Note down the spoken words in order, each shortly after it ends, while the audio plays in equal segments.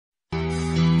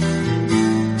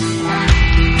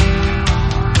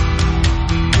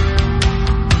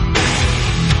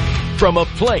from a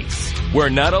place we're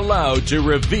not allowed to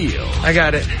reveal. I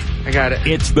got it.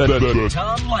 It's the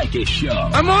Tom Leykis Show.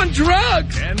 I'm on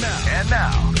drugs. And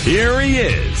now, here he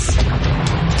is,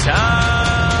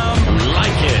 Tom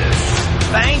Leykis.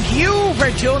 Thank you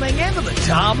for tuning in to the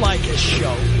Tom Leykis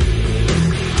Show.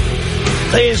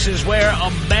 This is where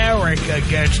America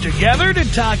gets together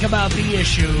to talk about the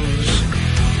issues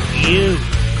you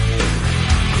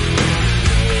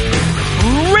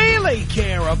really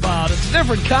care about. It's a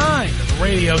different kind of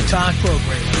radio talk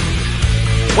program.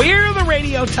 We're the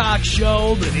radio talk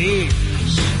show that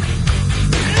is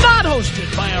not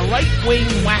hosted by a right-wing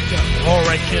wacko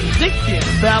or a convicted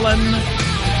felon.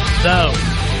 No.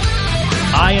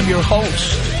 I am your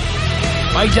host.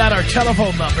 Write down our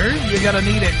telephone number. You're going to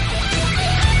need it.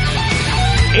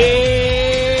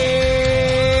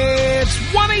 It's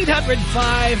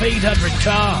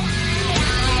 1-800-5800-TOM.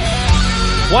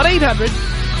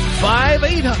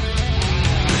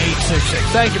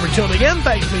 1-800-5800-866. Thank you for tuning in.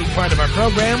 Thanks for being part of our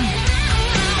program.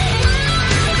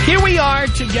 Here we are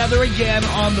together again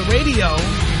on the radio.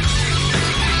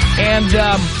 And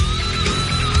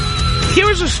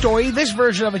here's a story. This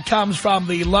version of it comes from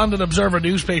the London Observer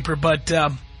newspaper, but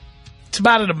it's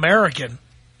about an American.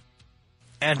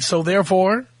 And so,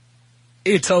 therefore,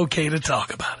 it's okay to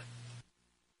talk about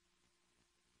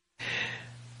it.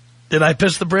 Did I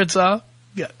piss the Brits off?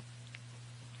 Good.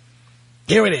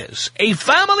 Here it is. A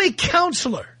family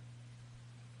counselor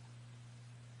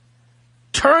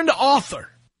turned author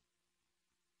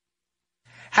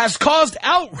has caused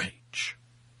outrage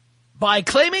by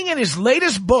claiming in his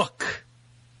latest book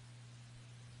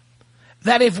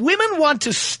that if women want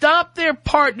to stop their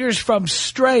partners from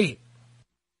straying,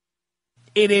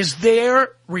 it is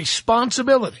their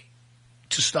responsibility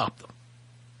to stop them.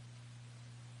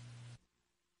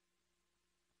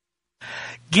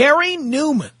 Gary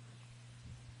Newman,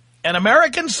 an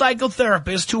American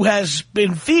psychotherapist who has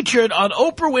been featured on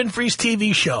Oprah Winfrey's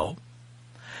TV show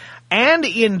and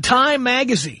in Time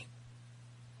magazine,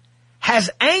 has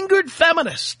angered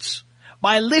feminists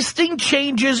by listing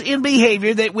changes in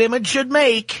behavior that women should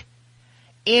make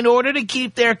in order to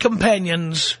keep their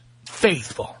companions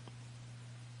faithful.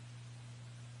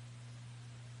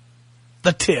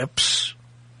 The tips,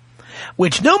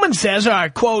 which Newman says are,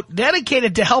 quote,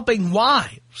 dedicated to helping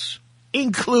wives,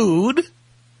 include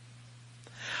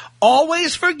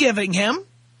always forgiving him,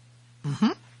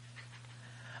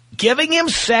 giving him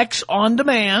sex on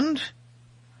demand,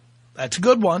 that's a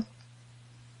good one,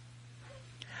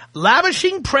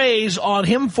 lavishing praise on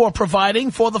him for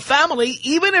providing for the family,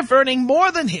 even if earning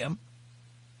more than him,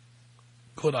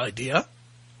 good idea,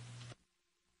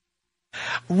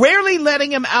 rarely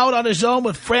letting him out on his own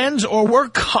with friends or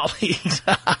work colleagues.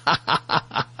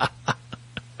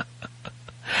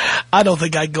 I don't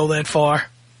think I'd go that far.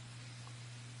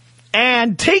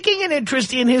 And taking an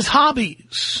interest in his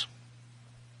hobbies.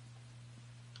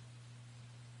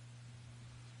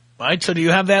 Right, so do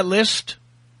you have that list?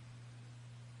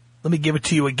 Let me give it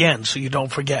to you again so you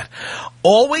don't forget.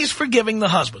 Always forgiving the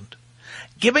husband.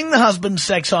 Giving the husband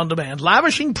sex on demand.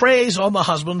 Lavishing praise on the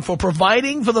husband for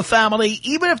providing for the family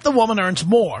even if the woman earns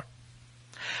more.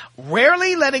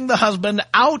 Rarely letting the husband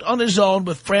out on his own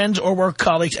with friends or work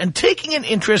colleagues. And taking an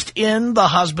interest in the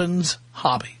husband's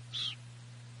hobbies.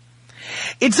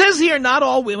 It says here, not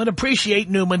all women appreciate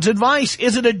Newman's advice.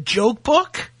 Is it a joke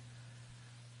book?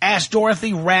 Asked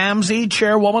Dorothy Ramsey,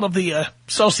 chairwoman of the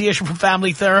Association for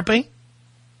Family Therapy.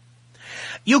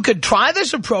 You could try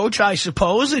this approach, I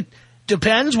suppose. It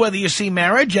depends whether you see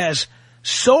marriage as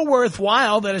so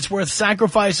worthwhile that it's worth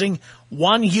sacrificing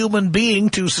one human being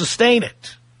to sustain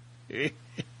it.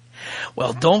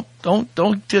 Well, don't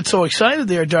get so excited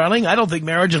there, darling. I don't think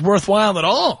marriage is worthwhile at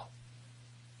all.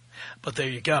 But there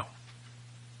you go.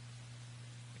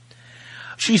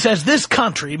 She says this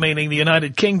country, meaning the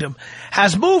United Kingdom,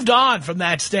 has moved on from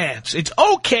that stance. It's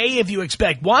okay if you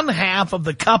expect one half of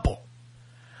the couple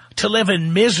to live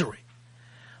in misery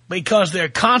because they're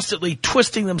constantly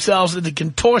twisting themselves into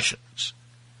contortions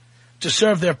to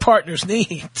serve their partner's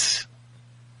needs.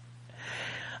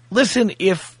 Listen,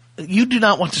 if you do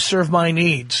not want to serve my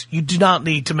needs, you do not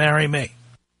need to marry me.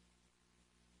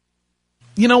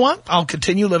 You know what? I'll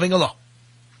continue living alone.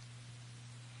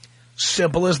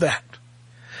 Simple as that.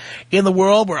 In the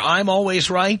world where I'm always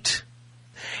right,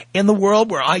 in the world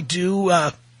where I do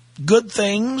good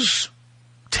things,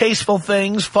 tasteful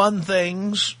things, fun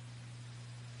things,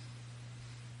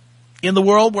 in the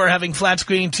world where having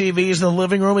flat-screen TVs in the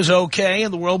living room is okay,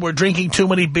 in the world where drinking too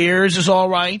many beers is all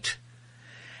right,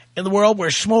 in the world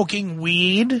where smoking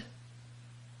weed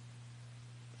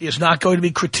is not going to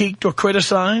be critiqued or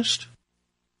criticized,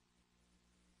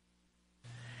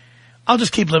 I'll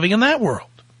just keep living in that world.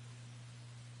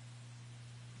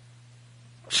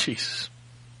 Jesus.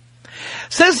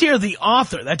 Says here the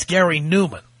author, that's Gary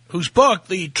Newman, whose book,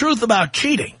 The Truth About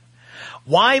Cheating,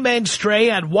 Why Men Stray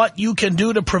and What You Can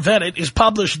Do to Prevent It, is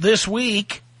published this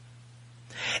week,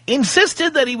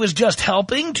 insisted that he was just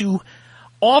helping to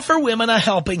offer women a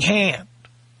helping hand.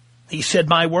 He said,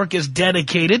 my work is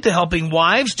dedicated to helping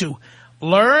wives to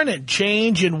learn and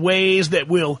change in ways that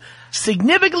will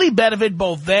significantly benefit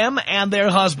both them and their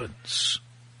husbands.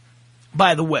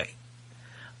 By the way,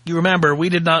 you remember, we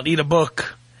did not need a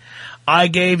book. I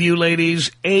gave you,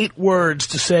 ladies, 8 words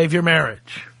to save your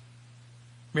marriage.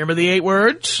 Remember the 8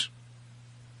 words?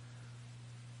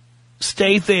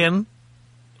 Stay thin,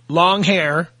 long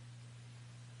hair,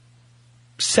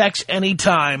 sex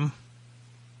anytime,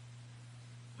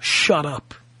 shut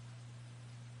up.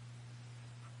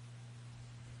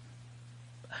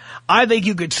 I think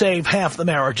you could save half the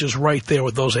marriages right there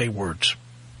with those 8 words.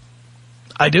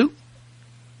 I do.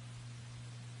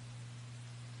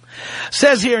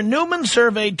 Says here, Newman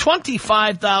surveyed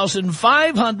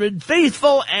 25,500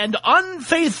 faithful and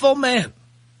unfaithful men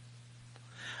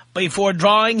before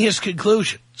drawing his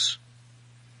conclusions.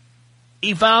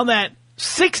 He found that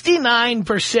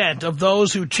 69% of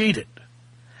those who cheated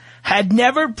had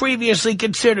never previously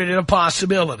considered it a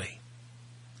possibility,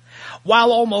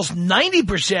 while almost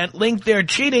 90% linked their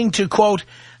cheating to, quote,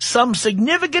 some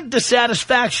significant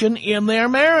dissatisfaction in their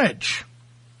marriage.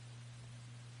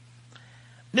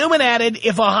 Newman added,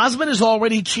 if a husband has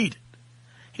already cheated,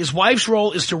 his wife's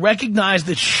role is to recognize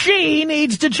that she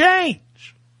needs to change.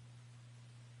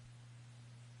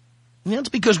 And that's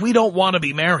because we don't want to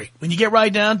be married. When you get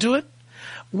right down to it,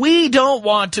 we don't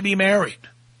want to be married.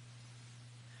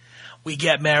 We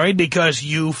get married because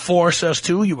you force us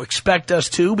to, you expect us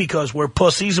to, because we're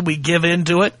pussies and we give in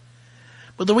to it.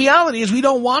 But the reality is we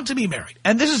don't want to be married.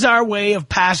 And this is our way of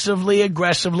passively,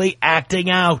 aggressively acting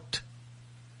out.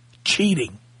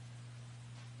 Cheating.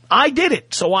 I did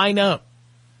it, so I know.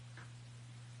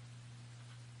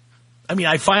 I mean,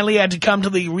 I finally had to come to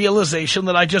the realization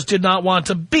that I just did not want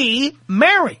to be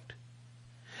married.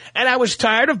 And I was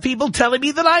tired of people telling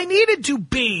me that I needed to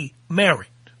be married.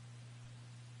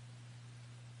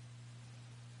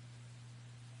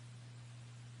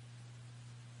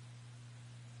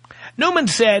 Newman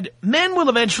said, men will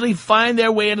eventually find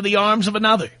their way into the arms of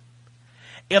another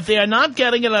if they are not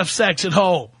getting enough sex at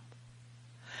home.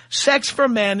 Sex for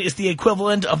men is the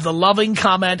equivalent of the loving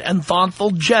comment and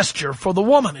thoughtful gesture for the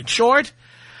woman. In short,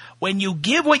 when you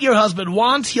give what your husband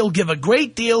wants, he'll give a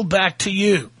great deal back to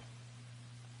you.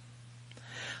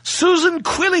 Susan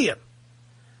Quillian,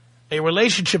 a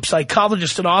relationship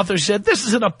psychologist and author, said, this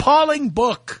is an appalling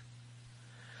book.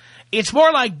 It's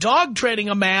more like dog training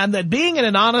a man than being in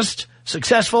an honest,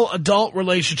 successful adult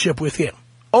relationship with him.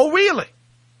 Oh, really?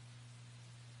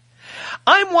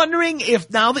 I'm wondering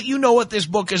if, now that you know what this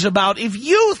book is about, if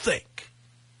you think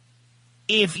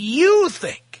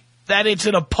that it's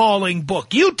an appalling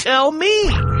book. You tell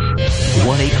me.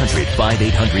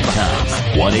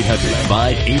 1-800-5800-TOM.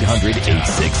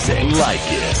 1-800-5800-866.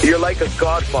 Leykis. You're like a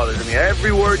godfather to me.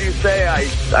 Every word you say,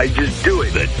 I just do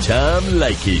it. The Tom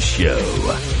Leykis Show.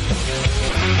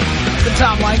 The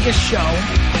Tom Leykis Show.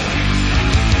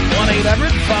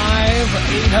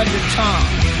 1-800-5800-TOM.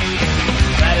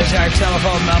 That is our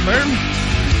telephone number.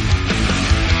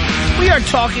 We are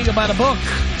talking about a book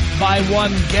by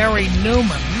one Gary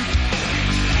Newman.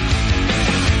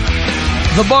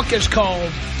 The book is called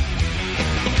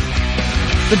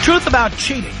The Truth About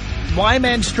Cheating, Why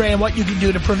Men Stray and What You Can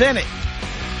Do to Prevent It.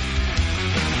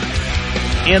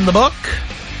 In the book,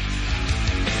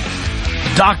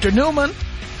 Dr. Newman,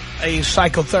 a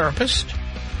psychotherapist,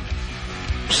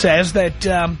 says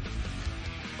that,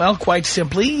 well, quite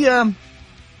simply,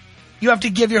 you have to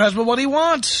give your husband what he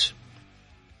wants.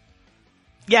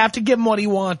 You have to give him what he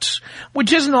wants,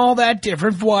 which isn't all that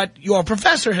different from what your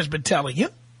professor has been telling you.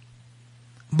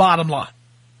 Bottom line.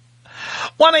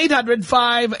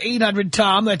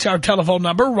 1-800-5800-TOM. That's our telephone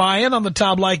number. Ryan on the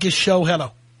Tom Leykis Show.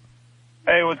 Hello.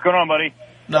 Hey, what's going on, buddy?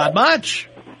 Not much.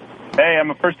 Hey,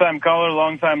 I'm a first-time caller,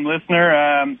 long-time listener.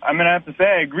 I'm going to have to say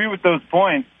I agree with those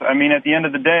points. I mean, at the end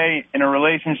of the day, in a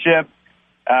relationship,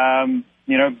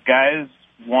 you know, guys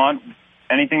want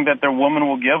anything that their woman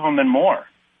will give them and more.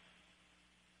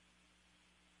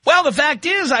 Well, the fact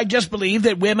is, I just believe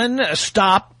that women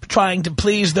stop trying to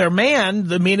please their man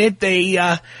the minute they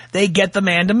get the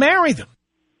man to marry them.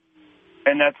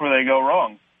 And that's where they go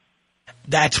wrong.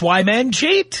 That's why men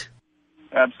cheat.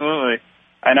 Absolutely.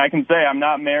 And I can say I'm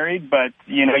not married, but,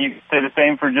 you know, you can say the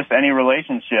same for just any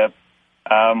relationship.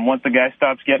 Once the guy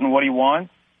stops getting what he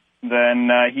wants, then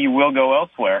he will go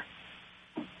elsewhere.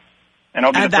 And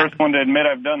I'll be the first one to admit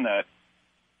I've done that.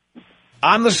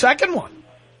 I'm the second one.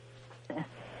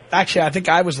 Actually, I think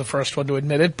I was the first one to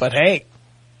admit it, but hey.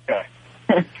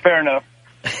 Okay. Fair enough.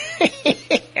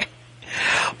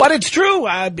 But it's true.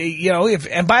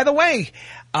 And by the way,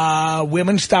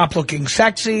 women stop looking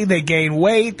sexy, they gain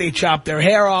weight, they chop their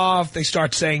hair off, they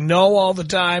start saying no all the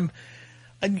time.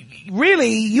 And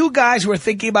really, you guys who are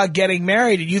thinking about getting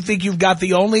married and you think you've got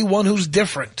the only one who's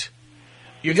different,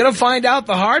 you're going to find out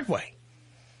the hard way.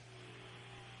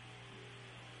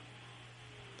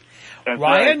 That's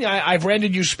Ryan, right. I've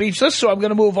rendered you speechless, so I'm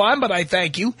going to move on, but I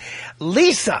thank you.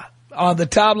 Lisa on the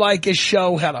Tom Leykis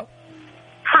show. Hello.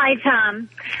 Hi, Tom.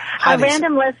 Hi, Lisa.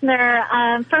 Random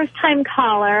listener, first-time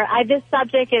caller. This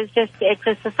subject is it's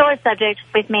just a sore subject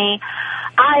with me.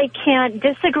 I can't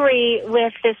disagree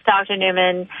with this Dr.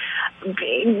 Newman.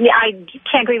 I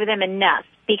can't agree with him enough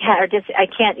I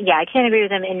can't agree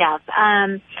with him enough.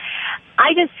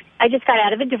 I just got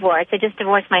out of a divorce. I just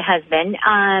divorced my husband.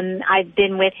 I've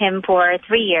been with him for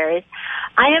 3 years.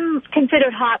 I am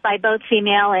considered hot by both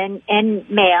female and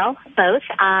male, both.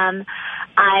 I'm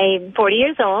 40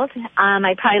 years old.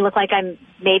 I probably look like I'm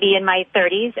maybe in my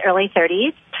 30s, early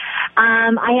 30s.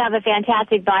 I have a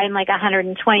fantastic body. I'm like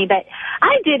 120, but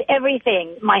I did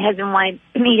everything my husband wanted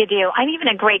me to do. I'm even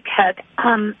a great cook.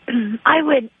 I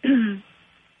would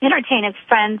entertain his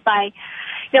friends by,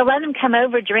 let them come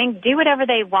over, drink, do whatever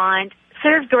they want,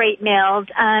 serve great meals,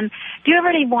 do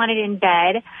whatever they wanted in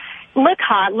bed, look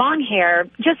hot, long hair.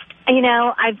 Just,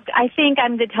 I think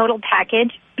I'm the total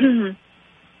package.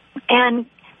 And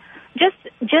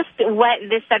just what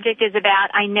this subject is about,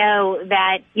 I know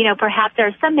that, perhaps there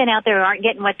are some men out there who aren't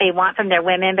getting what they want from their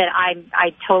women, but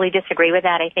I totally disagree with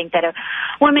that. I think that a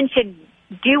woman should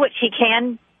do what she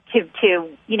can to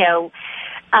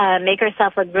make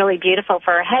herself look really beautiful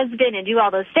for her husband and do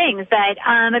all those things. But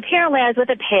apparently I was with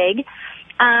a pig.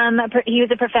 He was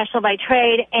a professional by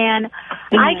trade, and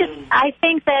I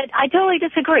think that I totally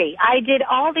disagree. I did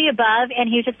all the above, and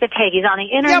he was just a pig. He's on the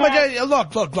internet. Yeah,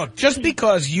 but look. Just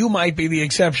because you might be the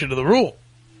exception to the rule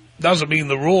doesn't mean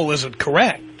the rule isn't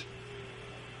correct.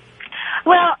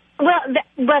 Well,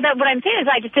 what I'm saying is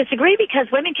I just disagree, because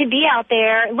women can be out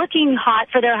there looking hot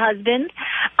for their husbands,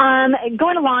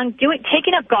 going along,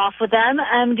 taking up golf with them,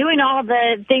 doing all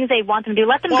the things they want them to do.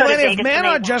 Let them go to Vegas. Well, if men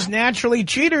are just naturally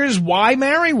cheaters, why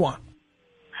marry one?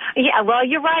 Yeah, well,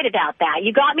 you're right about that.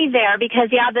 You got me there, because,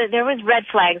 there was red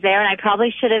flags there, and I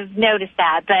probably should have noticed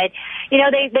that. But,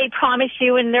 they promise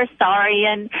you, and they're sorry,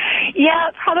 and, yeah,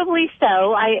 probably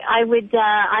so. I would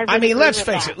let's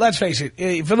face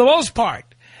it. For the most part,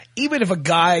 even if a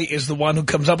guy is the one who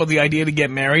comes up with the idea to get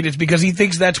married, it's because he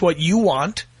thinks that's what you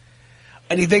want,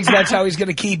 and he thinks that's how he's going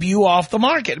to keep you off the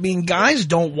market. I mean, guys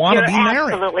don't want to be married.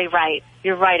 You're absolutely right.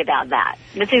 You're right about that.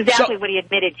 That's exactly what he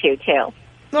admitted to, too.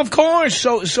 Of course.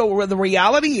 So the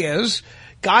reality is,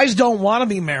 guys don't want to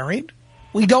be married.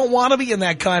 We don't want to be in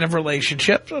that kind of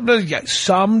relationship.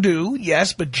 Some do,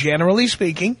 yes, but generally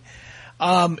speaking,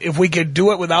 if we could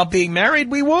do it without being married,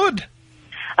 we would.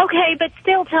 Okay, but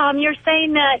still, Tom, you're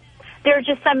saying that there are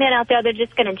just some men out there that are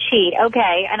just going to cheat.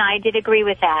 Okay, and I did agree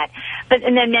with that.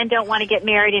 And then men don't want to get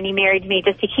married, and he married me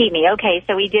just to keep me. Okay,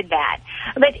 so he did that.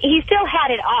 But he still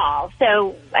had it all.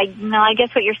 So, I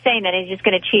guess what you're saying, that he's just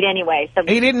going to cheat anyway. So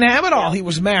he didn't have it all. He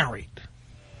was married.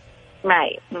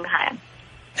 Right. Okay.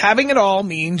 Having it all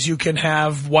means you can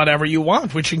have whatever you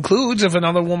want, which includes, if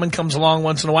another woman comes along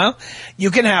once in a while, you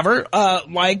can have her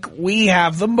like we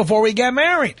have them before we get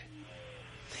married.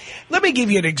 Let me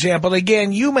give you an example.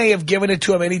 Again, you may have given it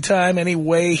to him anytime, any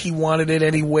way he wanted it,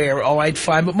 anywhere. All right,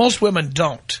 fine. But most women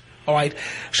don't. All right.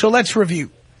 So let's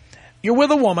review. You're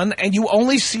with a woman, and you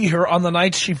only see her on the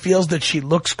nights she feels that she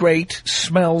looks great,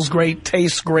 smells great,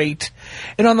 tastes great,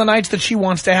 and on the nights that she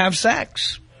wants to have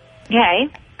sex.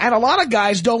 Okay. And a lot of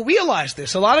guys don't realize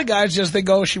this. A lot of guys just think,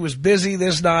 oh, she was busy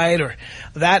this night, or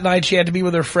that night she had to be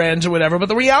with her friends or whatever. But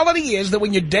the reality is that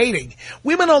when you're dating,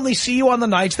 women only see you on the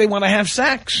nights they want to have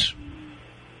sex.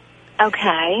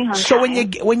 Okay. So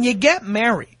when you get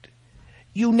married,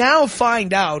 you now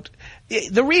find out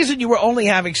the reason you were only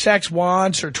having sex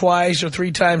once or twice or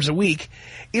 3 times a week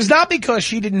is not because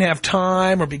she didn't have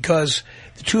time or because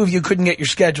the two of you couldn't get your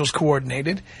schedules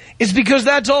coordinated. It's because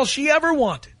that's all she ever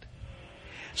wanted.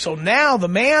 So now the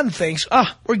man thinks,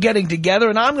 we're getting together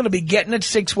and I'm going to be getting it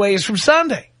 6 ways from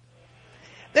Sunday.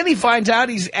 Then he finds out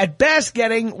he's at best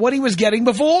getting what he was getting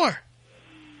before.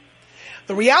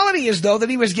 The reality is, though, that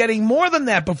he was getting more than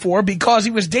that before because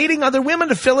he was dating other women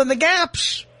to fill in the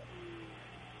gaps.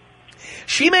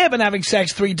 She may have been having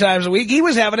sex 3 times a week. He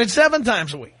was having it 7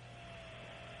 times a week.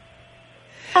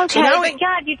 Okay, So now but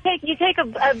God, you take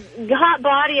a hot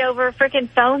body over freaking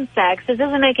phone sex. This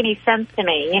doesn't make any sense to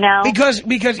me, you know?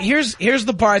 Because here's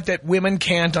the part that women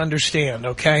can't understand,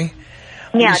 okay?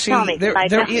 Yeah, you see, tell me.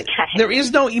 There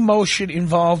is no emotion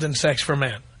involved in sex for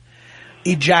men.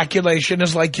 Ejaculation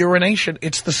is like urination.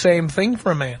 It's the same thing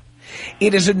for a man.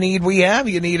 It is a need we have.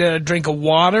 You need a drink of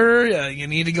water. You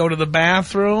need to go to the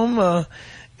bathroom.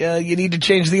 You need to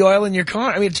change the oil in your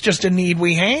car. I mean, it's just a need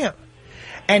we have.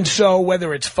 And so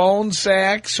whether it's phone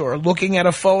sex or looking at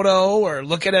a photo or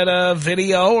looking at a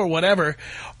video or whatever,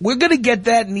 we're going to get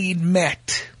that need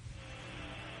met.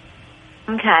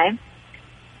 Okay.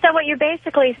 So what you're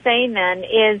basically saying then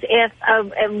is if a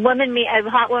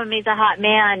hot woman meets a hot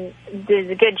man, there's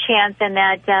a good chance then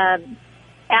that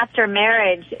after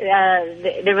marriage,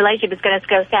 the relationship is going to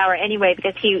go sour anyway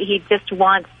because he just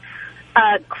wants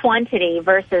quantity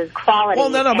versus quality. Well,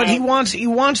 no, but he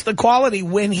wants the quality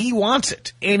when he wants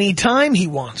it, anytime he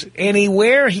wants it,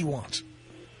 anywhere he wants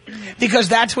it, because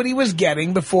that's what he was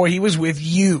getting before he was with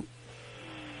you.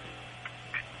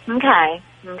 Okay.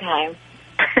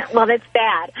 Well, that's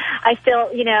bad. I still,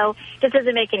 this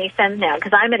doesn't make any sense now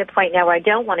because I'm at a point now where I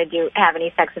don't want to have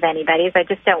any sex with anybody. I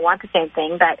just don't want the same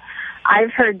thing. But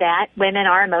I've heard that women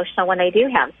are emotional when they do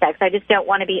have sex. I just don't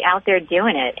want to be out there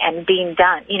doing it and being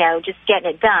done, just getting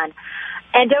it done.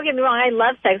 And don't get me wrong, I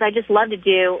love sex. I just love to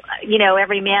do,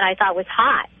 every man I thought was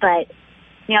hot. But,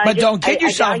 don't kid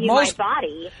yourself. I value my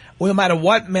body. Well, no matter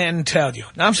what men tell you.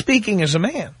 Now, I'm speaking as a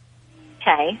man.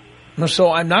 Okay.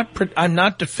 So I'm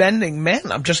not defending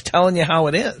men. I'm just telling you how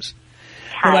it is.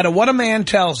 No matter what a man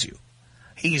tells you,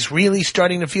 he's really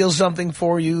starting to feel something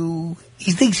for you.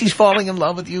 He thinks he's falling in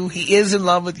love with you. He is in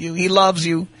love with you. He loves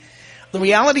you. The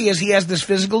reality is he has this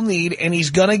physical need, and he's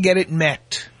going to get it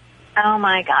met. Oh,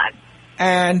 my God.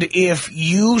 And if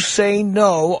you say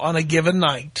no on a given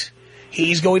night,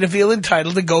 he's going to feel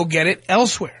entitled to go get it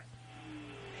elsewhere.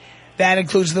 That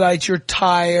includes the nights you're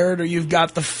tired or you've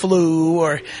got the flu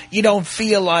or you don't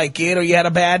feel like it or you had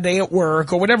a bad day at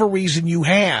work or whatever reason you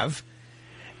have.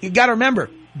 You've got to remember,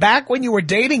 back when you were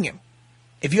dating him,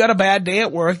 if you had a bad day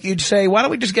at work, you'd say, why don't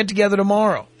we just get together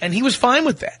tomorrow? And he was fine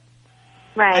with that.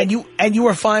 Right. And you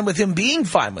were fine with him being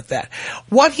fine with that.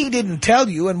 What he didn't tell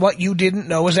you and what you didn't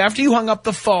know is after you hung up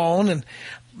the phone and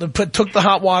took the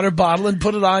hot water bottle and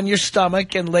put it on your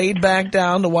stomach and laid back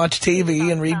down to watch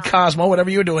TV and read Cosmo, whatever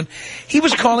you were doing, he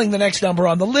was calling the next number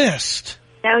on the list.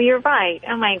 No, you're right.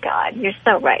 Oh, my God. You're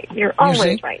so right. You're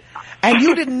always right. And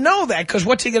you didn't know that because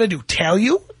what's he going to do, tell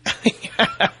you?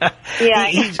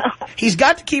 Yeah, he's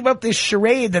got to keep up this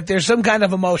charade that there's some kind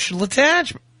of emotional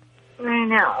attachment. I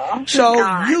know.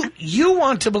 So you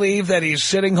want to believe that he's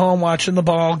sitting home watching the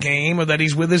ball game or that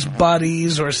he's with his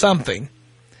buddies or something.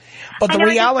 But the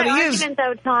reality is...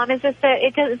 though, Tom, is just that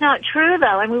it's not true,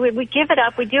 though. I mean, we give it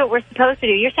up. We do what we're supposed to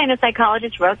do. You're saying a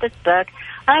psychologist wrote this book.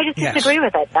 I just disagree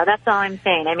with it, though. That's all I'm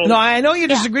saying. I mean, no, I know you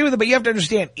disagree with it, but you have to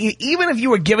understand, even if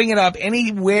you were giving it up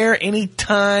anywhere,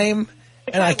 anytime,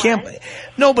 and I can't...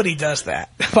 Nobody does that,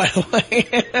 by the way.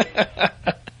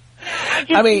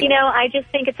 I just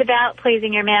think it's about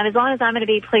pleasing your man as long as I'm going to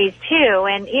be pleased, too.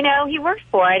 And, he works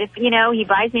for it. If, he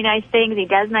buys me nice things, he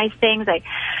does nice things. I,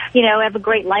 have a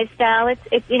great lifestyle.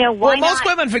 It's why not? Well, most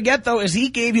women forget, though, is he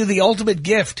gave you the ultimate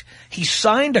gift. He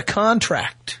signed a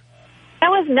contract. That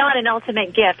was not an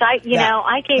ultimate gift. I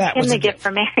gave him the gift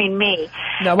for marrying me.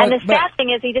 No, and the sad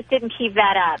thing is he just didn't keep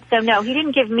that up. So, no, he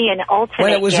didn't give me an ultimate gift.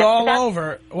 When it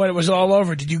was all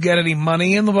over, did you get any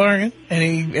money in the bargain?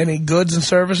 Any goods and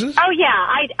services? Oh, yeah,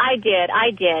 I did.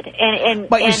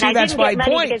 But you see, that's my point. I didn't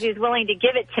get money because he was willing to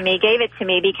give it to me, gave it to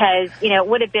me because, it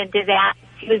would have been disaster.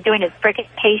 He was doing his frickin'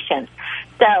 patience.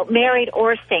 So, married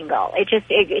or single.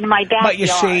 In my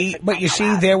backyard. But you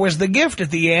see, there was the gift at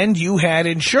the end. You had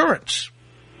insurance.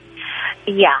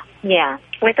 Yeah.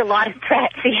 With a lot of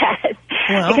threats, yes.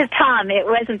 Well, because, Tom, it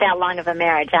wasn't that long of a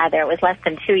marriage either. It was less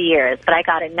than 2 years, but I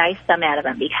got a nice sum out of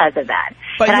him because of that.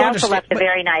 But I also left a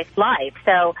very nice life.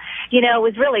 So, it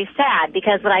was really sad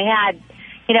because what I had...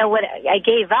 what I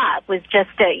gave up was just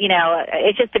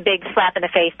it's just a big slap in the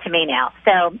face to me now.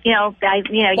 So,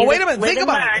 wait a minute. Think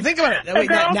about it.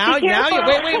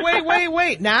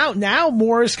 Wait. Now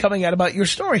more is coming out about your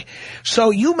story.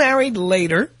 So you married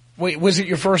later. Wait, was it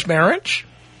your first marriage?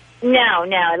 No.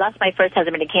 I lost my first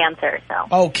husband to cancer, so.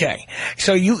 Okay.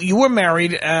 So you were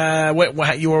married,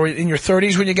 you were in your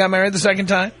 30s when you got married the second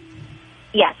time?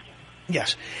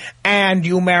 Yes. And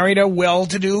you married a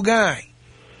well-to-do guy?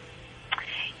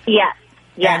 Yes.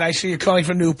 And I see you're calling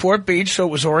from Newport Beach, so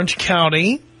it was Orange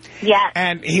County. Yes.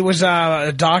 And he was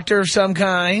a doctor of some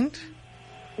kind?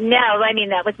 No, I mean,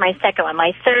 that was my second one.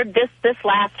 My third, this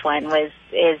last one is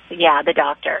the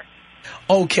doctor.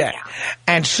 Okay. Yeah.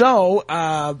 And so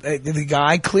the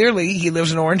guy, clearly, he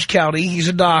lives in Orange County. He's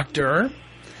a doctor.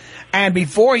 And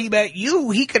before he met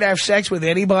you, he could have sex with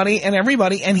anybody and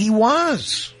everybody, and he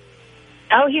was.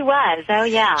 Oh, he was. Oh,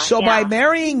 yeah. So by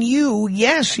marrying you,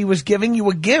 yes, he was giving you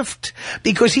a gift,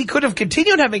 because he could have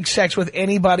continued having sex with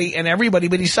anybody and everybody,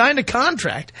 but he signed a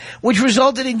contract, which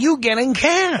resulted in you getting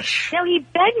cash. No, he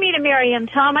begged me to marry him,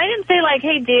 Tom. I didn't say, like,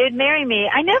 hey, dude, marry me.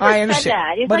 I never said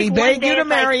that. It's but like he begged you to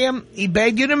marry him. He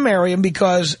begged you to marry him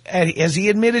because, as he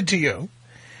admitted to you,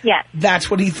 yes,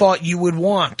 that's what he thought you would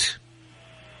want.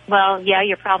 Well, yeah,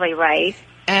 you're probably right.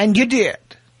 And you did.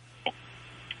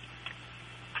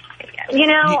 You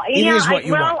know,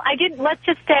 want. I didn't, let's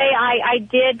just say I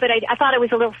did, but I thought it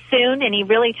was a little soon, and he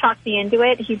really talked me into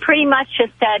it. He pretty much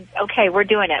just said, okay, we're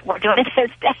doing it. We're doing it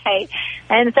this day.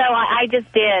 And so I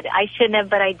just did. I shouldn't have,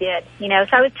 but I did. You know,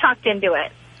 so I was talked into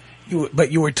it.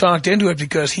 But you were talked into it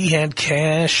because he had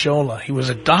cashola. He was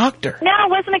a doctor. No, it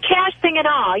wasn't a cash thing at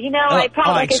all. You know, I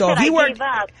probably, like I said, I gave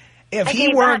up. If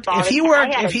he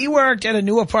worked at a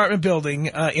new apartment building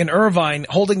in Irvine,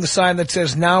 holding the sign that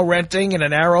says "Now Renting" and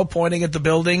an arrow pointing at the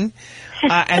building,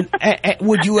 and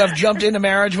would you have jumped into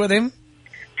marriage with him?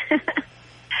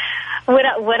 Would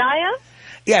I have?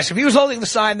 Yes, if he was holding the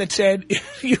sign that said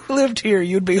 "You lived here,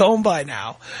 you'd be home by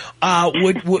now,"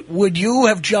 would you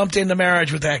have jumped into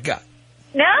marriage with that guy?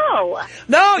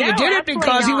 No, you did it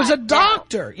because he was a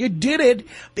doctor. No. You did it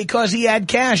because he had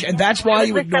cash, and that's why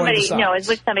you ignored the signs. No, it was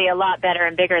with somebody a lot better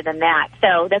and bigger than that.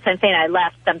 So that's what I'm saying. I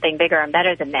left something bigger and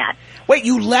better than that. Wait,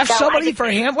 you left somebody for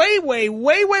him?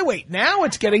 Wait. Now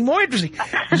it's getting more interesting.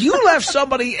 You left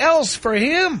somebody else for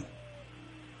him.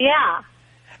 Yeah.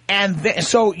 And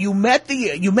so you met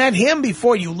him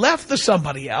before you left the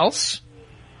somebody else.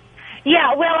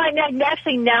 Yeah, well, I'd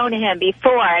actually known him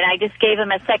before, and I just gave him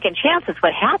a second chance. That's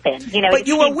what happened. You know, but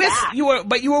you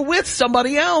were with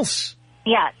somebody else.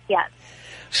 Yes.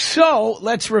 So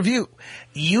let's review.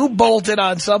 You bolted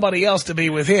on somebody else to be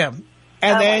with him,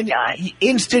 and then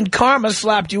instant karma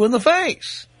slapped you in the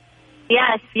face.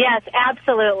 Yes,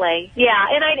 absolutely. Yeah,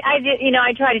 and I did. You know,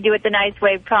 I try to do it the nice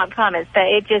way, promise. But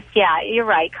it just, you're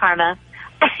right, karma.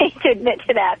 I hate to admit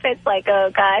to that, but it's like, oh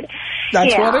God,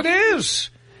 that's what it is.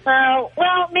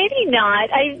 Well, maybe not.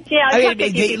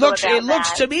 It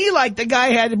looks to me like the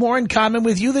guy had more in common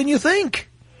with you than you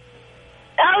think.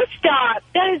 Oh, stop.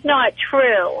 That is not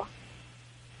true.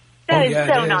 That is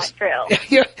not true.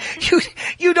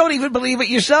 You don't even believe it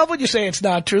yourself when you say it's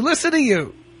not true. Listen to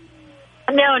you.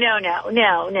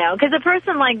 No. Because a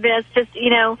person like this, just,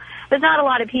 you know, there's not a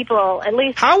lot of people, at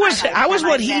least... How was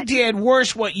what he did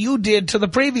worse what you did to the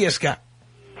previous guy?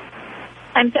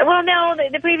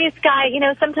 The previous guy, you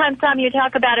know, sometimes, Tom, you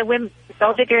talk about it, women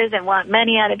gold diggers and want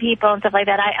money out of people and stuff like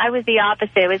that. I was the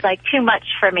opposite. It was like too much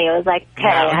for me. It was like, okay,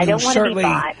 I don't want to be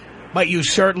bought. But you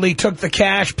certainly took the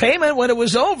cash payment when it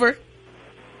was over.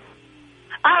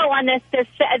 Oh, on the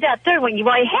third one,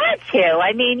 I had to.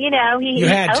 I mean, you know, he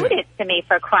owed it to me,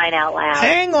 for crying out loud.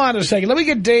 Hang on a second. Let me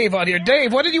get Dave on here.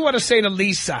 Dave, what did you want to say to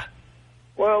Lisa?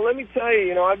 Well, let me tell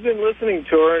you, I've been listening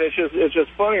to her, and it's just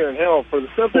funnier than hell for the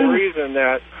simple reason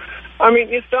that, I mean,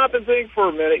 you stop and think for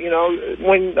a minute,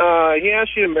 when he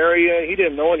asked you to marry you, he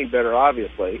didn't know any better,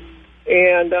 obviously.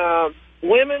 And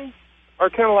women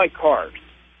are kind of like cars,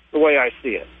 the way I see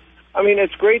it. I mean,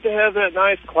 it's great to have that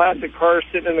nice classic car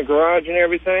sitting in the garage and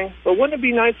everything, but wouldn't it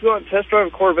be nice to go out and test drive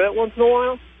a Corvette once in a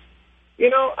while?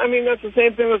 I mean, that's the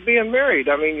same thing with being married.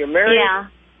 I mean, you're married. Yeah.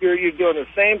 You're doing the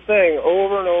same thing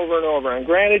over and over and over. And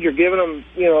granted, you're giving them,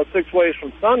 6 ways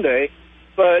from Sunday,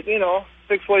 but,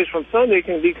 6 ways from Sunday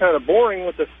can be kind of boring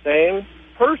with the same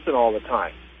person all the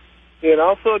time. So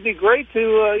it'd be great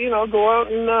to, go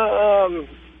out and,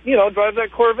 drive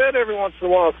that Corvette every once in a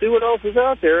while, see what else is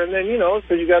out there. And then,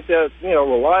 because you got that,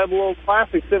 reliable old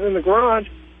classic sitting in the garage,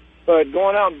 but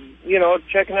going out,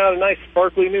 checking out a nice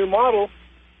sparkly new model,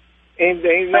 ain't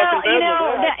nothing bad with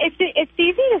that. It's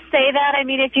easy to say that. I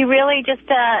mean, if you really just,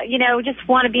 just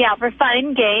want to be out for fun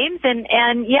and games,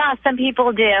 and yeah, some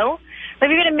people do. But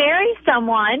if you're going to marry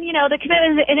someone, the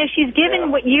commitment, and if she's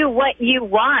given what you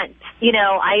want,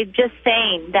 I'm just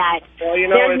saying that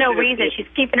there's no reason. She's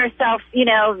keeping herself,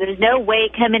 there's no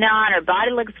weight coming on. Her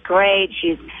body looks great.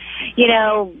 She's,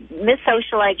 Miss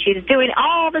Socialite. She's doing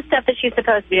all the stuff that she's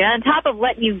supposed to be doing. On top of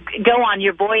letting you go on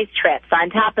your boys' trips, on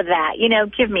top of that,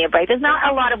 give me a break. There's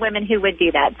not a lot of women who would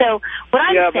do that. So what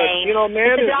I'm saying,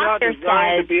 man is not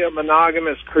designed to be a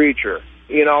monogamous creature.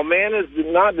 You know, man is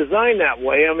not designed that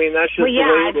way. I mean, that's just the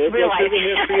way it is. It's just a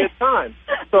history of time.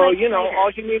 So, you know,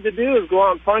 all you need to do is go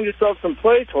out and find yourself some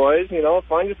play toys, you know,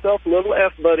 find yourself a little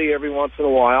F-buddy every once in a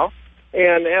while,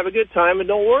 and have a good time, and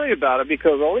don't worry about it,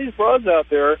 because all these broads out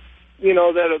there, you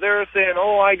know, that are there saying,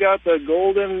 oh, I got the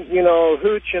golden, you know,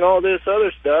 hooch and all this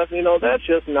other stuff, you know, that's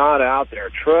just not out there.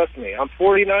 Trust me. I'm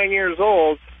 49 years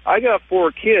old. I got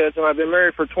 4 kids, and I've been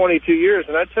married for 22 years,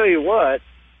 and I tell you what,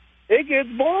 it gets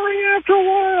boring after a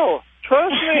while.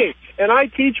 Trust me. And I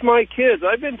teach my kids.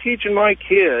 I've been teaching my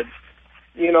kids,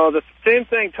 you know, the same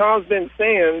thing Tom's been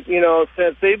saying, you know,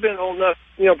 since they've been old enough,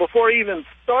 you know, before I even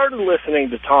started listening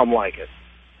to Tom Leykis.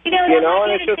 You know,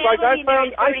 and it's just like I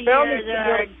found this,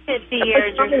 or 50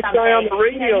 years or something. Guy on the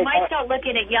radio. You might start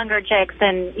looking at younger chicks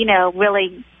and, you know,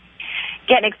 really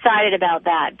getting excited about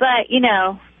that. But, you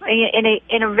know,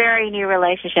 in a very new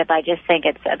relationship, I just think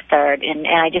it's absurd, and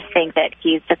I just think that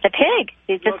he's just a pig.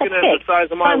 He's just looking a pig. At the size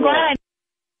of my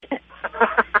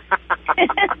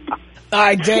All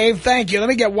right, Dave, thank you. Let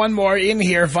me get one more in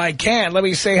here if I can. Let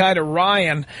me say hi to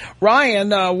Ryan.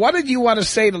 Ryan, what did you want to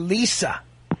say to Lisa?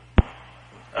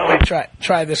 Oh, wait,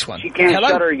 try this one. She can't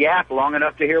shut her yap long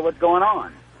enough to hear what's going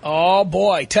on. Oh,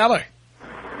 boy. Tell her.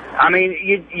 I mean,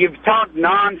 you've talked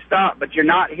nonstop, but you're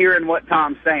not hearing what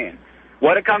Tom's saying.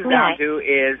 What it comes down to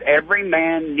is every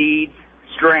man needs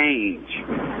strange.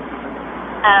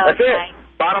 Oh, that's it.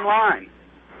 Bottom line.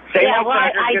 Yeah, well,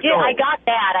 I got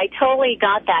that. I totally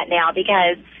got that now,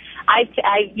 because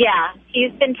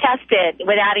he's been tested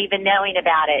without even knowing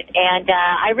about it, and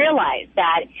I realized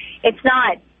that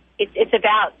it's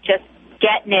about just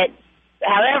getting it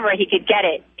however he could get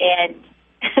it, and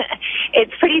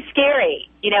it's pretty scary,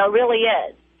 you know, it really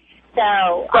is.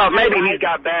 So, well, maybe he's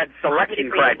got bad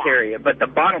selection criteria, but the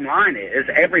bottom line is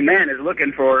every man is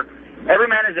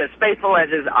as faithful as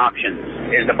his options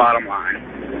is the bottom line.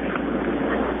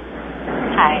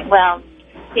 Okay, well,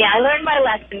 yeah, I learned my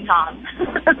lesson, Tom.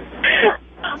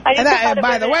 And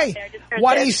by the way,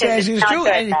 what he says is true.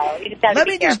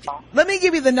 Let me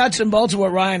give you the nuts and bolts of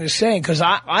what Ryan is saying, because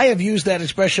I have used that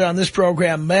expression on this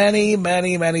program many,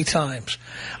 many, many times,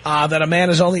 that a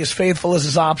man is only as faithful as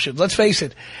his options. Let's face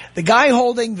it, the guy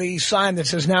holding the sign that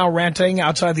says now renting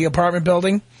outside the apartment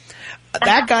building,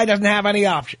 that guy doesn't have any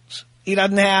options. He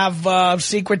doesn't have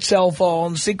secret cell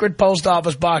phones, secret post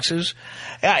office boxes.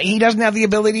 He doesn't have the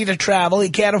ability to travel.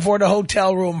 He can't afford a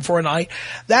hotel room for a night.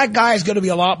 That guy's going to be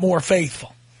a lot more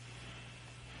faithful.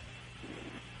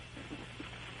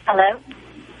 Hello?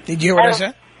 Did you hear what I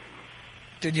said?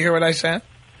 Did you hear what I said?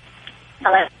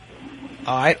 Hello?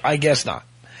 All right, I guess not.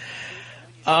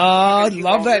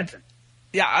 Love that.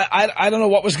 Yeah, I don't know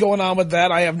what was going on with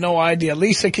that. I have no idea.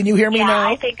 Lisa, can you hear me now?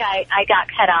 I think I got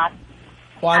cut off.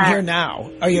 Well, I'm here now.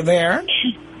 Are you there?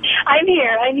 I'm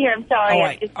here. I'm sorry. All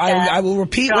right. I will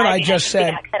repeat what I just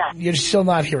said. You're still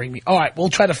not hearing me. All right. We'll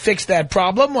try to fix that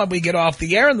problem when we get off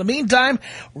the air. In the meantime,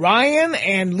 Ryan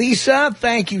and Lisa,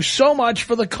 thank you so much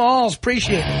for the calls.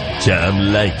 Appreciate it.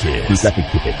 Tom Leykis.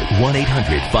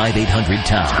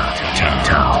 1-800-5800-TOM.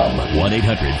 Tom.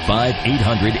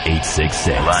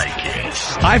 1-800-5800-866.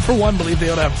 Leykis. I, for one, believe they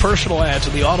ought to have personal ads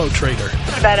in the Auto Trader.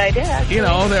 Not a bad idea. Actually. You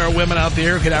know, there are women out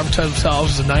there who can advertise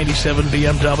themselves as a 97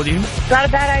 BMW. Not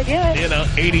a bad idea. You know,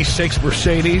 86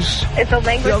 Mercedes. It's a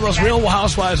language. You know, those Real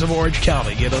Housewives of Orange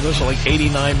County. You know, those are like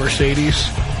 89 Mercedes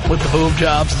with the boob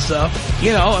jobs and stuff.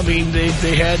 You know, I mean, they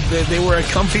were a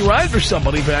comfy ride for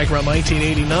somebody back around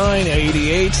 1989,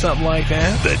 88, something like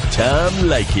that. The Tom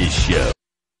Leykis Show.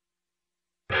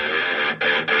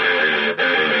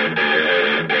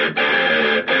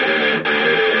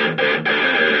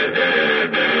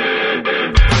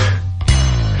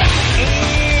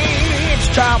 It's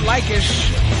Tom Leykis.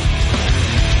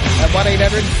 At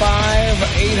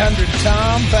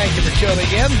 1-800-5800-TOM. Thank you for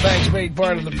tuning in. Thanks for being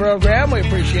part of the program. We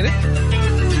appreciate it.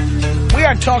 We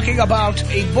are talking about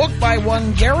a book by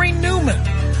one Gary Newman.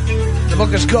 The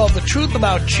book is called The Truth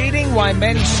About Cheating, Why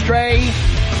Men Stray,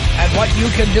 and What You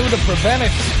Can Do to Prevent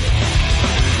It.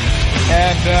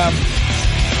 And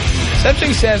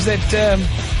essentially says that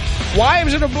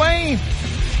wives are to blame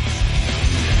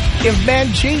if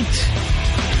men cheat.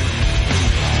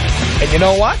 And you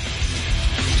know what?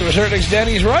 To a certain extent,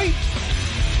 he's right.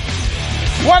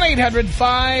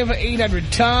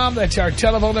 1-800-5800-TOM. That's our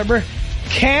telephone number.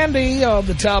 Candy on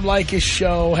the Tom Leykis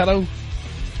Show. Hello.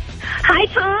 Hi,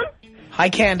 Tom. Hi,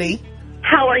 Candy.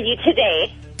 How are you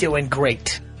today? Doing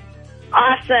great.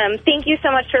 Awesome. Thank you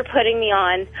so much for putting me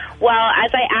on. Well,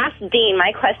 as I asked Dean,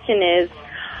 my question is,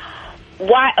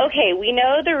 why? Okay, we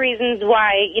know the reasons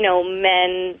why, you know,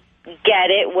 men get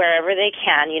it wherever they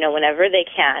can, you know, whenever they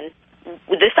can.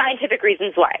 The scientific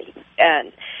reasons why.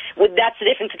 That's the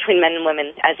difference between men and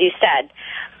women, as you said.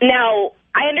 Now,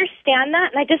 I understand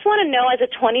that, and I just want to know, as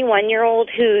a 21-year-old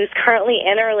who's currently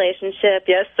in a relationship,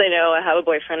 yes, I know, I have a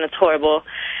boyfriend, it's horrible.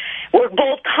 We're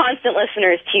both constant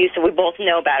listeners to you, so we both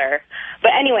know better.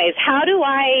 But anyways, how am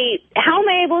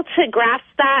I able to grasp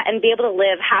that and be able to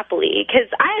live happily?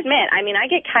 Because I admit, I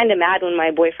get kind of mad when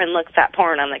my boyfriend looks at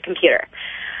porn on the computer.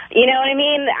 You know what I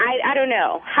mean? I don't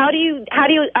know. How do you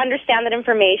understand that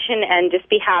information and just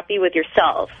be happy with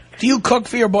yourself? Do you cook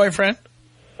for your boyfriend?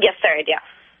 Yes, sir, I do.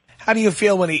 How do you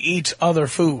feel when he eats other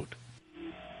food?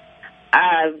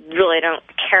 Really don't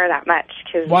care that much.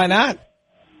 Why not?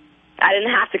 I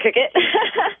didn't have to cook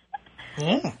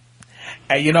it.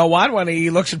 And you know what? When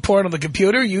he looks at porn on the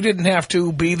computer, you didn't have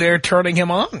to be there turning him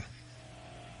on.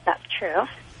 That's true.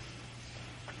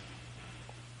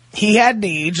 He had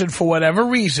needs, and for whatever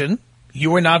reason,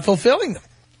 you were not fulfilling them.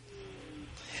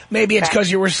 Maybe it's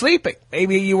because you were sleeping.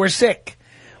 Maybe you were sick.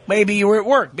 Maybe you were at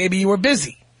work. Maybe you were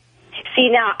busy. See,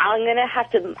 now, I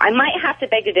might have to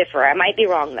beg to differ. I might be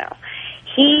wrong, though.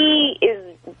 He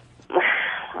is,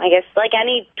 I guess, like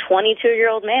any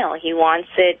 22-year-old male. He wants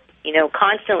it,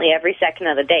 constantly every second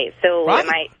of the day. So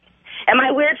right. Am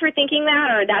I weird for thinking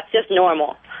that, or that's just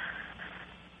normal?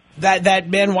 That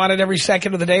men want it every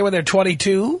second of the day when they're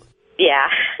 22? Yeah.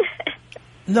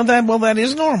 No, that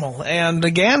is normal. And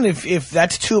again, if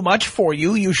that's too much for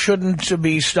you, you shouldn't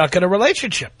be stuck in a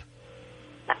relationship.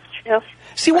 That's true.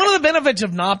 See, one of the benefits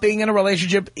of not being in a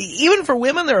relationship, even for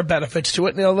women, there are benefits to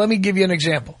it. Now, let me give you an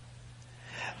example.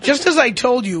 Just as I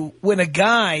told you, when a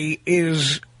guy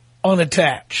is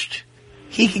unattached,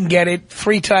 he can get it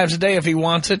 3 times a day if he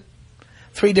wants it.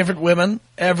 3 different women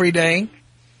every day.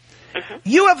 Mm-hmm.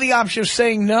 You have the option of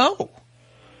saying no.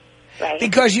 Right.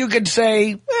 Because you could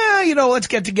say, let's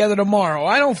get together tomorrow.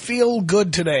 I don't feel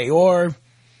good today. Or,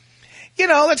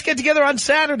 let's get together on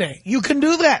Saturday. You can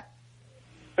do that.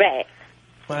 Right.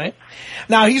 Right?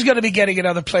 Now, he's going to be getting it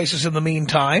other places in the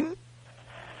meantime.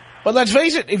 But let's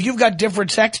face it, if you've got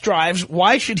different sex drives,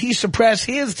 why should he suppress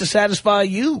his to satisfy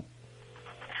you?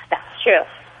 That's true.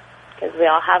 Because we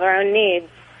all have our own needs.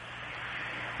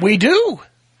 We do.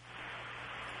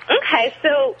 Okay,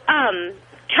 so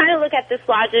trying to look at this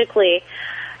logically,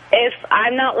 if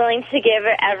I'm not willing to give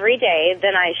it every day,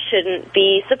 then I shouldn't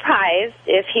be surprised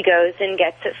if he goes and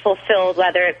gets it fulfilled,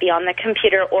 whether it be on the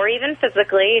computer or even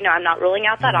physically. I'm not ruling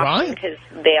out that option because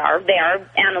they are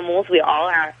animals. We all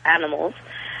are animals.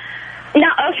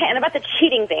 Now, okay, and about the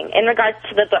cheating thing in regards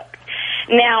to the book.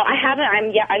 Now,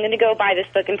 I'm going to go buy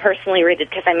this book and personally read it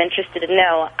because I'm interested to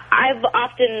know. I've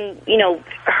often,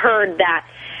 heard that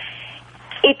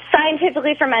it's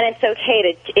scientifically for men. It's okay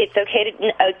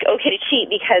to cheat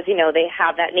because they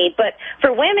have that need. But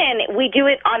for women, we do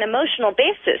it on emotional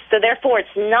basis. So therefore,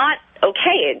 it's not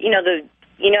okay. You know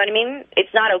what I mean?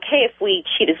 It's not okay if we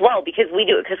cheat as well because we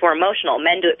do it because we're emotional.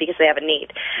 Men do it because they have a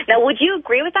need. Now, would you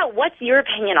agree with that? What's your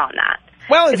opinion on that?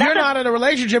 Well, if you're not in a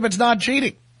relationship, it's not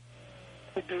cheating.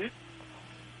 Mm-hmm.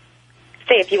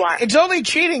 Say if you are. It's only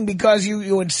cheating because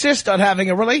you insist on having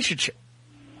a relationship.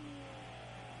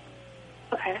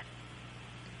 Okay.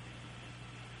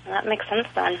 Well, that makes sense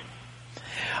then.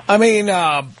 I mean,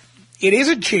 it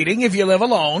isn't cheating if you live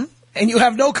alone and you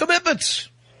have no commitments.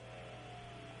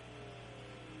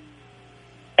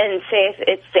 And say if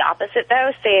it's the opposite,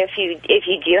 though. Say if you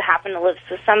do happen to live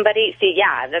with somebody,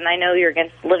 then I know you're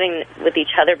against living with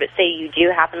each other, but say you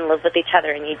do happen to live with each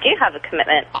other and you do have a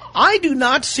commitment. I do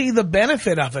not see the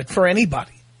benefit of it for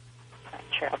anybody.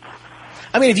 True.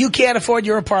 I mean, if you can't afford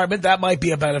your apartment, that might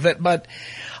be a benefit. But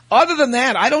other than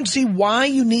that, I don't see why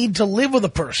you need to live with a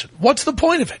person. What's the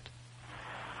point of it?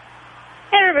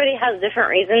 Everybody has different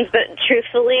reasons, but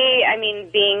truthfully, I mean,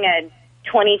 being a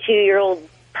 22-year-old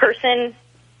person,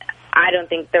 I don't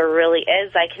think there really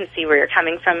is. I can see where you're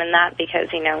coming from in that because,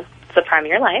 it's the prime of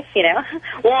your life,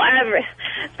 Well,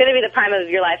 it's going to be the prime of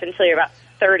your life until you're about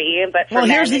 30. But for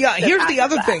here's the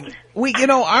other thing.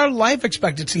 Our life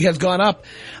expectancy has gone up.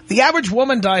 The average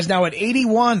woman dies now at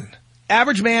 81.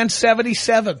 Average man,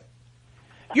 77.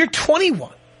 You're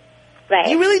 21. Right.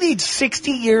 You really need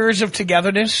 60 years of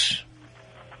togetherness?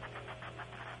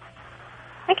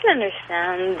 I can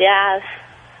understand, yeah.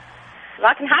 A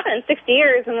lot can happen in 60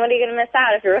 years, and what are you going to miss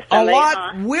out if you're with somebody? A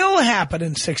lot will happen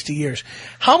in 60 years.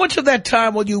 How much of that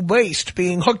time will you waste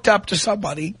being hooked up to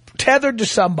somebody, tethered to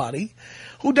somebody,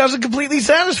 who doesn't completely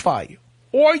satisfy you?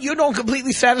 Or you don't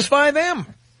completely satisfy them?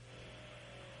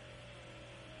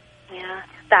 Yeah,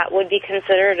 that would be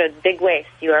considered a big waste.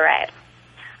 You are right.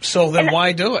 So then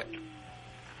why do it?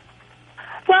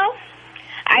 Well,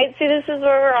 I see this is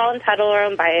where we're all entitled to our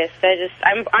own bias.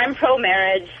 I'm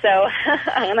pro-marriage, so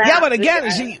I'm gonna but again,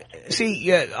 see,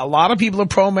 yeah, a lot of people are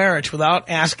pro-marriage without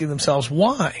asking themselves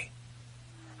why.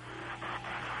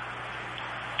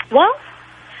 Well,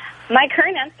 my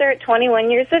current answer at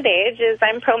 21 years of age is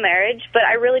I'm pro-marriage, but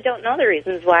I really don't know the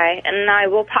reasons why, and I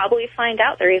will probably find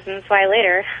out the reasons why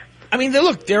later. I mean,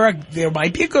 look, there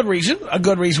might be a good reason. A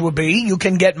good reason would be you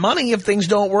can get money if things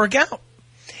don't work out.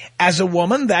 As a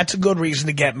woman, that's a good reason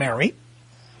to get married.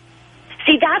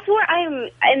 See, that's where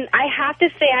and I have to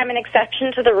say I'm an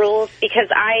exception to the rules because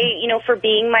for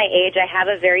being my age, I have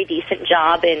a very decent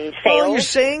job in sales. Well, you're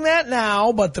saying that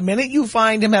now, but the minute you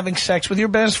find him having sex with your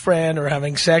best friend or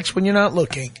having sex when you're not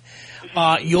looking,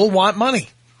 you'll want money.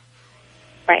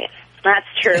 Right. That's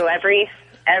true.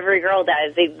 Every girl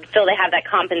does. They feel they have that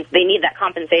they need that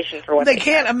compensation for what they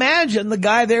can't imagine the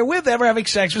guy they're with ever having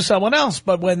sex with someone else,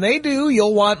 but when they do,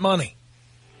 you'll want money.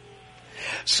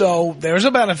 So there's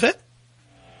a benefit.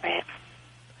 Right.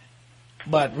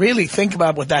 But really think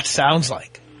about what that sounds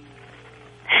like.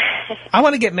 I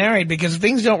want to get married because if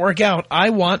things don't work out, I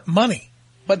want money.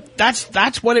 But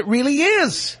that's what it really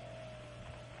is.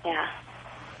 Yeah.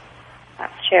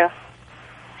 That's true.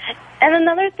 And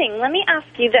another thing, let me ask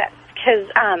you this, because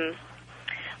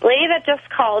the lady that just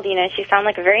called, she sounded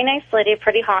like a very nice lady,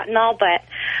 pretty hot and all, but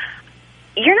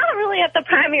you're not really at the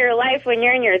prime of your life when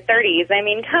you're in your 30s. I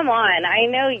mean, come on. I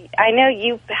know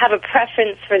you have a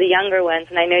preference for the younger ones,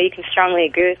 and I know you can strongly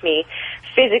agree with me.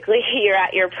 Physically, you're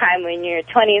at your prime when you're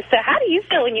 20s. So how do you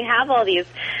feel when you have all these,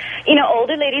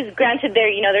 older ladies? Granted, they're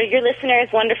your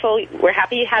listeners, wonderful. We're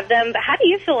happy you have them. But how do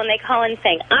you feel when they call in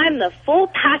saying, I'm the full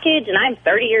package and I'm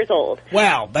 30 years old?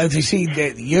 Well, you see,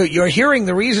 you're hearing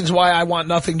the reasons why I want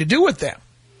nothing to do with them.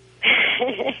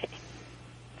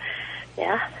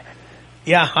 Yeah.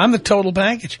 Yeah, I'm the total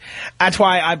package. That's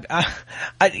why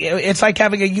it's like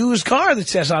having a used car that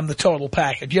says I'm the total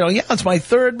package. It's my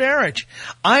third marriage.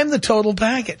 I'm the total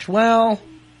package. Well,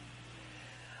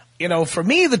 for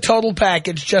me, the total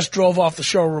package just drove off the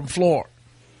showroom floor.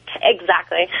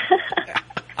 Exactly.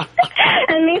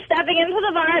 And me stepping into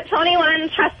the bar at 21,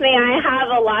 trust me, I have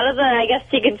a lot of the, I guess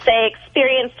you could say,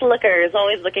 experienced lookers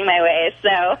always looking my way.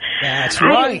 So that's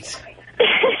right.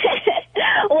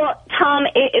 Well, Tom,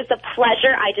 it is a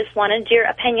pleasure. I just wanted your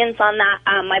opinions on that.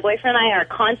 My boyfriend and I are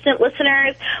constant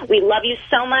listeners. We love you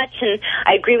so much, and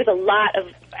I agree with a lot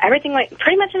of everything,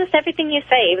 pretty much almost everything you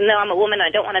say, even though I'm a woman and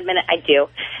I don't want to admit it, I do.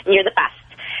 And you're the best.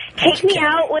 Take me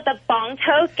out with a bong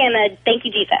toke and a thank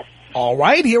you, Jesus. All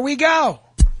right, here we go.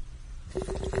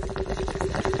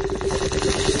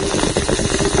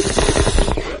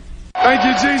 Thank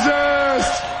you,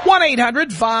 Jesus!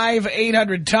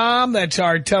 1-800-5800-TOM. That's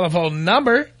our telephone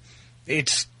number.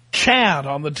 It's Chad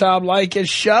on the Tom Leykis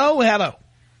Show. Hello.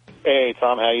 Hey,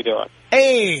 Tom. How you doing?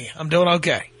 Hey, I'm doing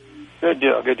okay. Good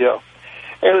deal. Good deal.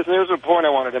 Hey, listen, there's a point I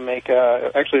wanted to make.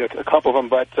 Actually, a couple of them,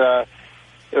 but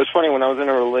it was funny when I was in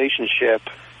a relationship.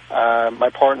 My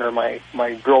partner, my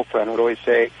girlfriend, would always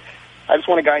say, "I just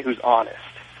want a guy who's honest.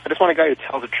 I just want a guy who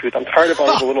tells the truth. I'm tired of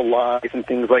all the little lies and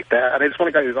things like that. I just want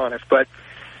a guy who's honest." But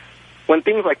when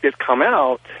things like this come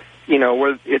out,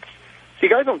 where see,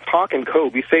 guys don't talk in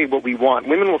code. We say what we want.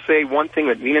 Women will say one thing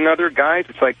that mean another. Guys,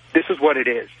 it's like, this is what it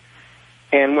is.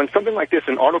 And when something like this,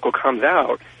 an article comes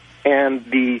out, and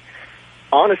the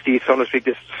honesty, so to speak,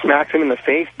 just smacks them in the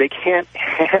face, they can't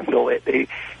handle it.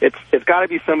 It's got to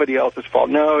be somebody else's fault.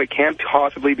 No, it can't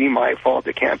possibly be my fault.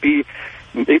 It can't be.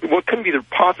 What couldn't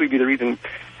possibly be the reason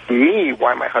for me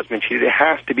why my husband cheated? It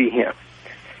has to be him.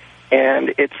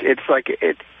 And it's like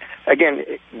again,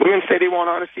 women say they want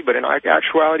honesty, but in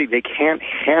actuality, they can't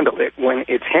handle it when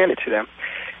it's handed to them.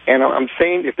 And I'm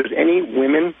saying, if there's any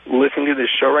women listening to this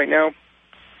show right now,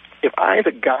 if I, as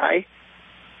a guy,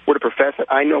 were to profess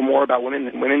that I know more about women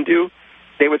than women do,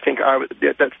 they would think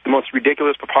that's the most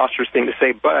ridiculous, preposterous thing to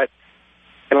say. But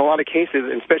in a lot of cases,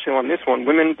 and especially on this one,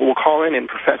 women will call in and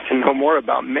profess to know more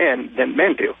about men than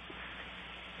men do.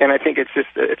 And I think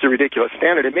it's a ridiculous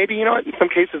standard. And maybe, in some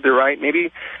cases they're right.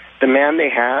 Maybe the man they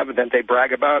have that they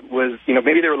brag about was,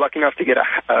 maybe they were lucky enough to get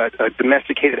a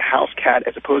domesticated house cat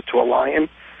as opposed to a lion,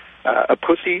 a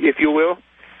pussy, if you will,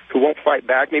 who won't fight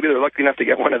back. Maybe they're lucky enough to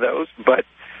get one of those. But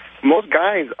most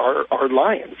guys are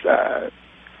lions.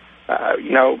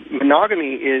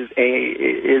 Monogamy is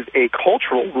a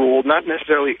cultural rule, not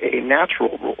necessarily a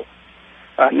natural rule.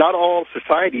 Not all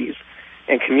societies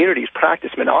and communities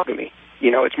practice monogamy.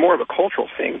 It's more of a cultural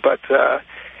thing. But,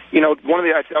 one of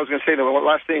the, I was going to say the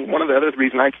last thing, one of the other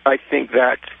reasons I think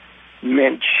that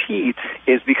men cheat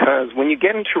is because when you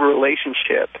get into a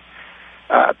relationship,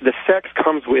 the sex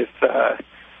comes with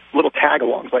little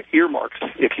tag-alongs, like earmarks,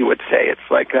 if you would say. It's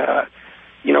like,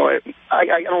 you know, I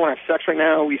don't want to have sex right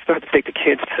now. We still have to take the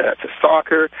kids to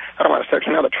soccer. I don't want to have sex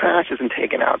right now. The trash isn't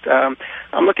taken out.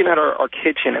 I'm looking at our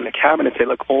kitchen and the cabinets. They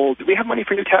look old. Do we have money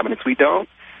for new cabinets? We don't.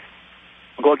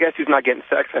 Well, guess who's not getting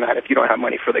sex tonight if you don't have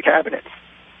money for the cabinets?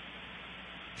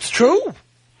 It's true.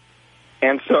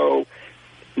 And so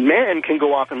men can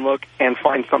go off and look and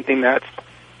find something that's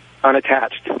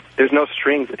unattached. There's no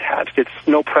strings attached. It's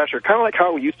no pressure. Kind of like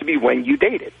how it used to be when you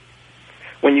dated.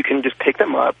 When you can just pick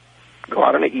them up, go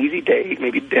out on an easy date,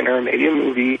 maybe dinner, maybe a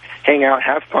movie, hang out,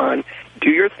 have fun,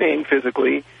 do your thing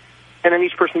physically, and then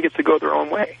each person gets to go their own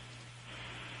way.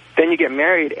 Then you get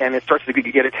married, and it starts to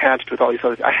get attached with all these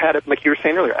others. I had it, like you were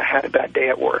saying earlier, I had a bad day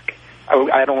at work.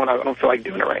 I don't feel like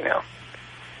doing it right now.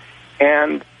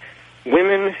 And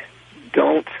women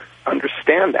don't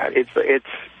understand that. It's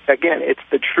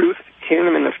the truth hitting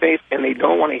them in the face, and they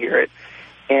don't want to hear it.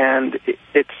 And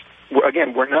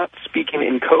again, we're not speaking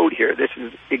in code here. This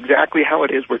is exactly how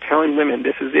it is. We're telling women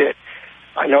this is it.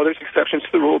 I know there's exceptions to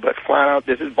the rule, but flat out,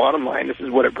 this is bottom line. This is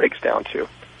what it breaks down to.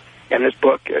 And this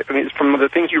book, I mean, from the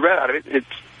things you read out of it,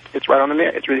 it's right on the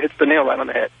nail. It hits the nail right on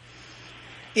the head.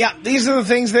 Yeah, these are the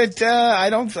things that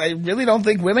I really don't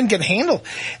think women can handle.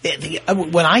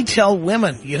 When I tell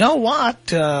women, you know what,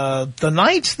 the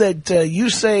nights that you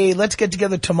say, let's get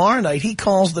together tomorrow night, he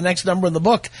calls the next number in the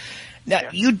book. Now,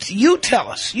 yeah. You tell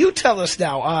us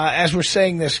now, as we're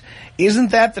saying this,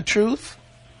 isn't that the truth?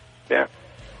 Yeah,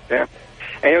 yeah.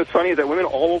 And what's funny is that women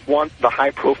all want the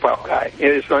high-profile guy.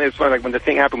 It's funny, like when the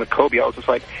thing happened with Kobe, I was just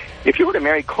like, if you were to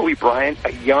marry Kobe Bryant,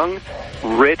 a young,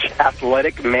 rich,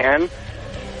 athletic man,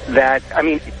 that, I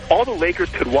mean, all the Lakers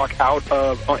could walk out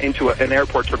into an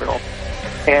airport terminal,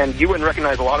 and you wouldn't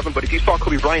recognize a lot of them, but if you saw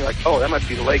Kobe Bryant, you're like, oh, that must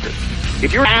be the Lakers.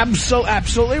 If you're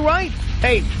absolutely right.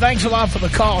 Hey, thanks a lot for the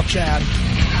call, Chad.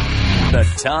 The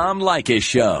Tom Leykis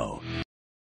Show.